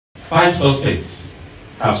5 suspects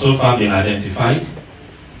have so far been identified,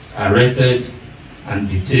 arrested, and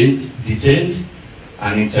detained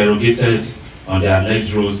and interrogated on their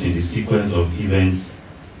alleged roles in the sequence of events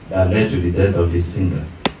that led to the death of this singer.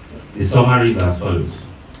 The summary is as follows.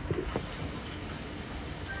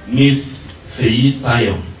 Ms. Feyi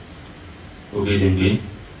Sayo Ogedengbe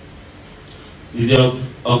is the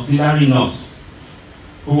auxiliary nurse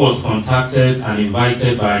who was contacted and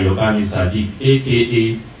invited by Yobami Sadiq,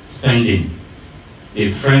 aka Spending, a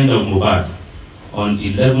friend of Mohbad, on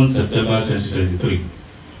 11 September 2023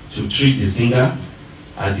 to treat the singer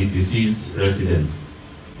at the deceased residence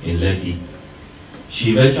in Lekki.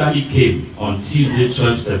 She eventually came on Tuesday,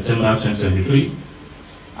 12 September 2023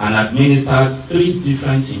 and administered 3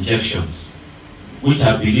 different injections, which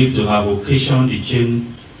are believed to have occasioned the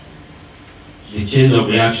chain of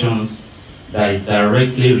reactions that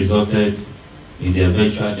directly resulted in the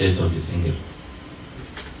eventual death of the singer.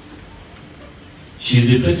 She is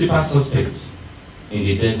the principal suspect in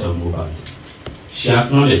the death of Mohbad. She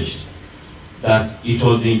acknowledged that it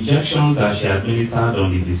was the injections that she administered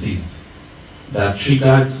on the deceased that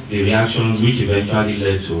triggered the reactions which eventually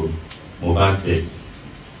led to Mohbad's death.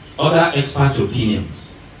 Other expert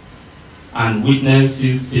opinions and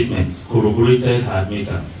witnesses' statements corroborated her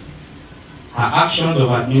admittance. Her actions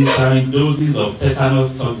of administering doses of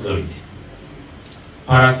tetanus toxoid,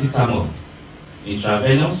 paracetamol,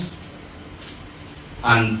 intravenous,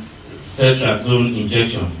 and cetrazone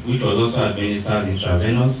injection, which was also administered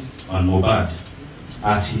intravenous on Mohbad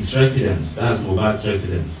at his residence, that's Mohbad's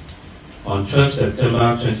residence, on 12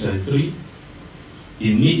 September 2023,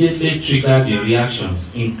 immediately triggered the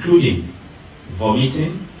reactions, including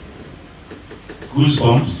vomiting,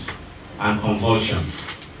 goosebumps, and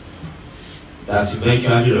convulsions, that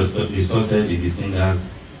eventually resulted in the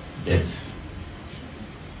singer's death.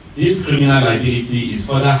 This criminal liability is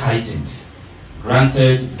further heightened,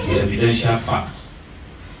 granted the evidential fact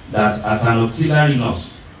that as an auxiliary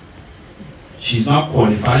nurse, she is not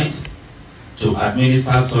qualified to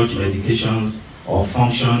administer such medications or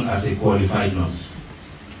function as a qualified nurse.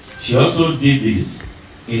 She also did this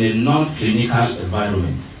in a non-clinical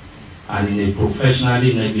environment and in a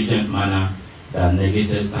professionally negligent manner that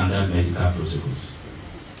negated standard medical protocols.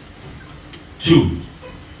 2.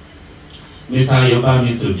 Mr.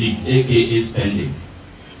 Yobami Sadiq, aka Spending.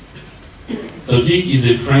 Sadiq is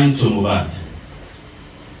a friend to Mohbad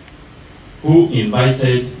who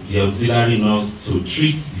invited the auxiliary nurse to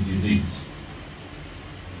treat the deceased.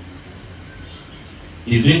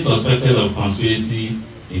 He is being suspected of conspiracy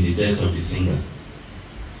in the death of the singer.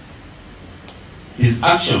 His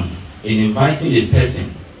action in inviting a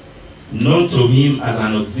person known to him as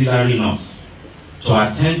an auxiliary nurse to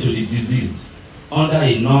attend to the deceased under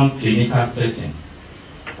a non-clinical setting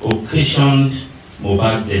occasioned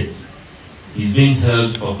Mohbad's death. He is being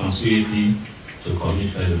held for conspiracy to commit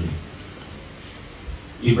felony.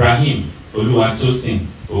 Ibrahim Oluwatosin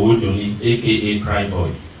Owodunni, aka Cry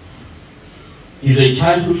Boy, is a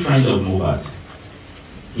childhood friend of Mohbad.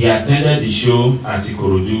 He attended the show at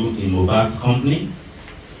Ikorodu in Mohbad's company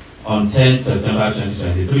on 10 September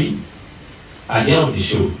 2023. At the end of the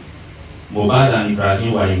show, Mohbad and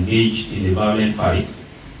Ibrahim were engaged in a violent fight,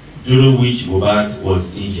 during which Mohbad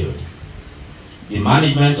was injured. The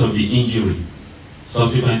management of the injury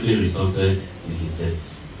subsequently resulted in his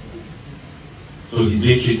death. So he's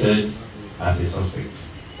being treated as a suspect.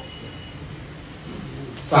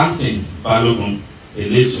 Samson Balogun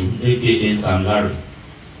Eletu, aka Sam Larry,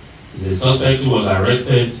 is a suspect who was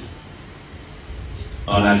arrested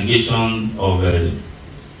on allegation of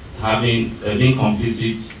being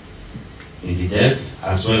complicit in the death,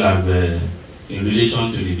 as well as in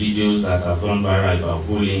relation to the videos that have gone viral about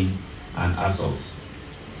bullying and assaults,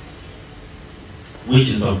 which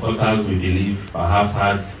in some quarters we believe perhaps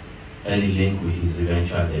had any link with his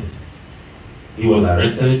eventual death. He was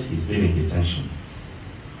arrested, he's still in detention.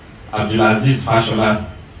 Abdulaziz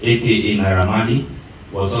Fashola, aka Naira Marley,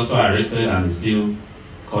 was also arrested and is still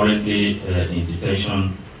currently in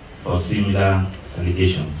detention for similar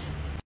allegations.